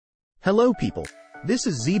Hello people, this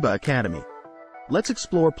is Zeba Academy. Let's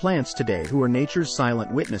explore plants today who are nature's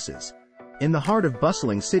silent witnesses. In the heart of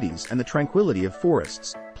bustling cities and the tranquility of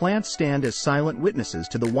forests, plants stand as silent witnesses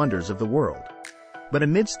to the wonders of the world. But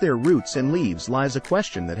amidst their roots and leaves lies a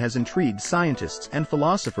question that has intrigued scientists and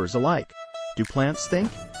philosophers alike. Do plants think?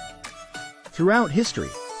 Throughout history,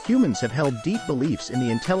 humans have held deep beliefs in the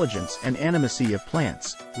intelligence and animacy of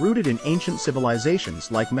plants, rooted in ancient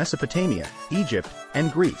civilizations like Mesopotamia, Egypt,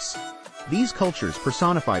 and Greece. These cultures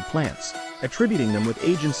personified plants, attributing them with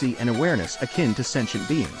agency and awareness akin to sentient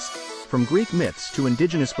beings. From Greek myths to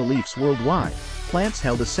indigenous beliefs worldwide, plants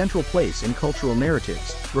held a central place in cultural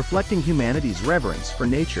narratives, reflecting humanity's reverence for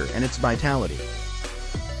nature and its vitality.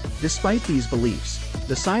 Despite these beliefs,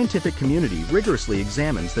 the scientific community rigorously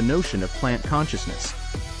examines the notion of plant consciousness.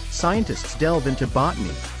 Scientists delve into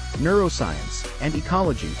botany, neuroscience, and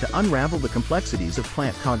ecology to unravel the complexities of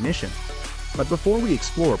plant cognition. But before we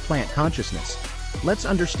explore plant consciousness, let's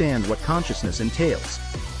understand what consciousness entails.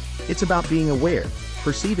 It's about being aware,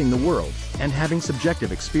 perceiving the world, and having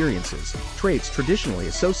subjective experiences, traits traditionally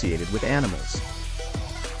associated with animals.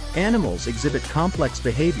 Animals exhibit complex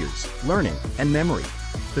behaviors, learning, and memory,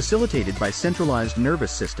 facilitated by centralized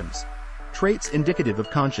nervous systems, traits indicative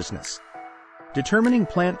of consciousness. Determining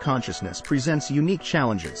plant consciousness presents unique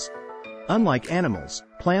challenges. Unlike animals,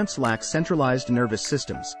 plants lack centralized nervous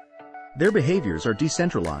systems. Their behaviors are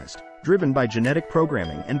decentralized, driven by genetic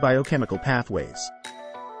programming and biochemical pathways.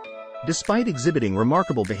 Despite exhibiting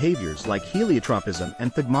remarkable behaviors like heliotropism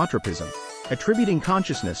and thigmotropism, attributing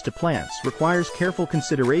consciousness to plants requires careful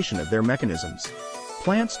consideration of their mechanisms.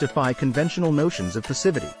 Plants defy conventional notions of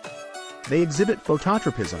passivity. They exhibit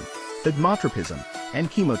phototropism, thigmotropism,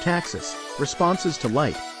 and chemotaxis, responses to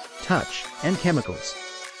light, touch, and chemicals.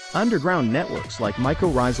 Underground networks like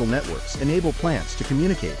mycorrhizal networks enable plants to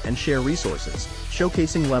communicate and share resources,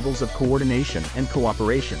 showcasing levels of coordination and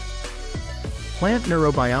cooperation. Plant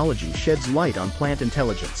neurobiology sheds light on plant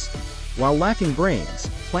intelligence. While lacking brains,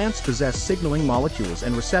 plants possess signaling molecules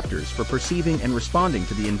and receptors for perceiving and responding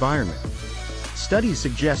to the environment. Studies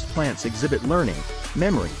suggest plants exhibit learning,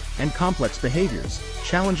 memory, and complex behaviors,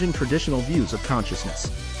 challenging traditional views of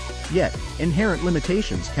consciousness. Yet, inherent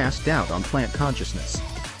limitations cast doubt on plant consciousness.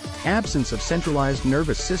 Absence of centralized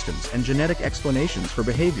nervous systems and genetic explanations for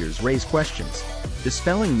behaviors raise questions.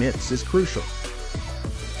 Dispelling myths is crucial.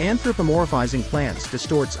 Anthropomorphizing plants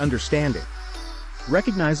distorts understanding.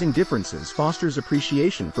 Recognizing differences fosters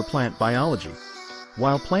appreciation for plant biology.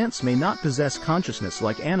 While plants may not possess consciousness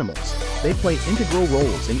like animals, they play integral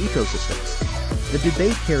roles in ecosystems. The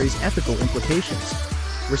debate carries ethical implications.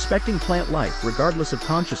 Respecting plant life regardless of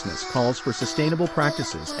consciousness calls for sustainable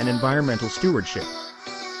practices and environmental stewardship.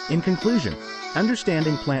 In conclusion,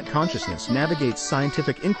 understanding plant consciousness navigates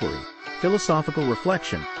scientific inquiry, philosophical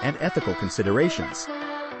reflection, and ethical considerations.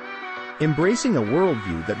 Embracing a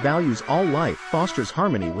worldview that values all life fosters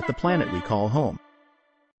harmony with the planet we call home.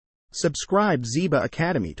 Subscribe Zeba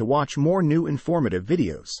Academy to watch more new informative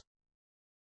videos.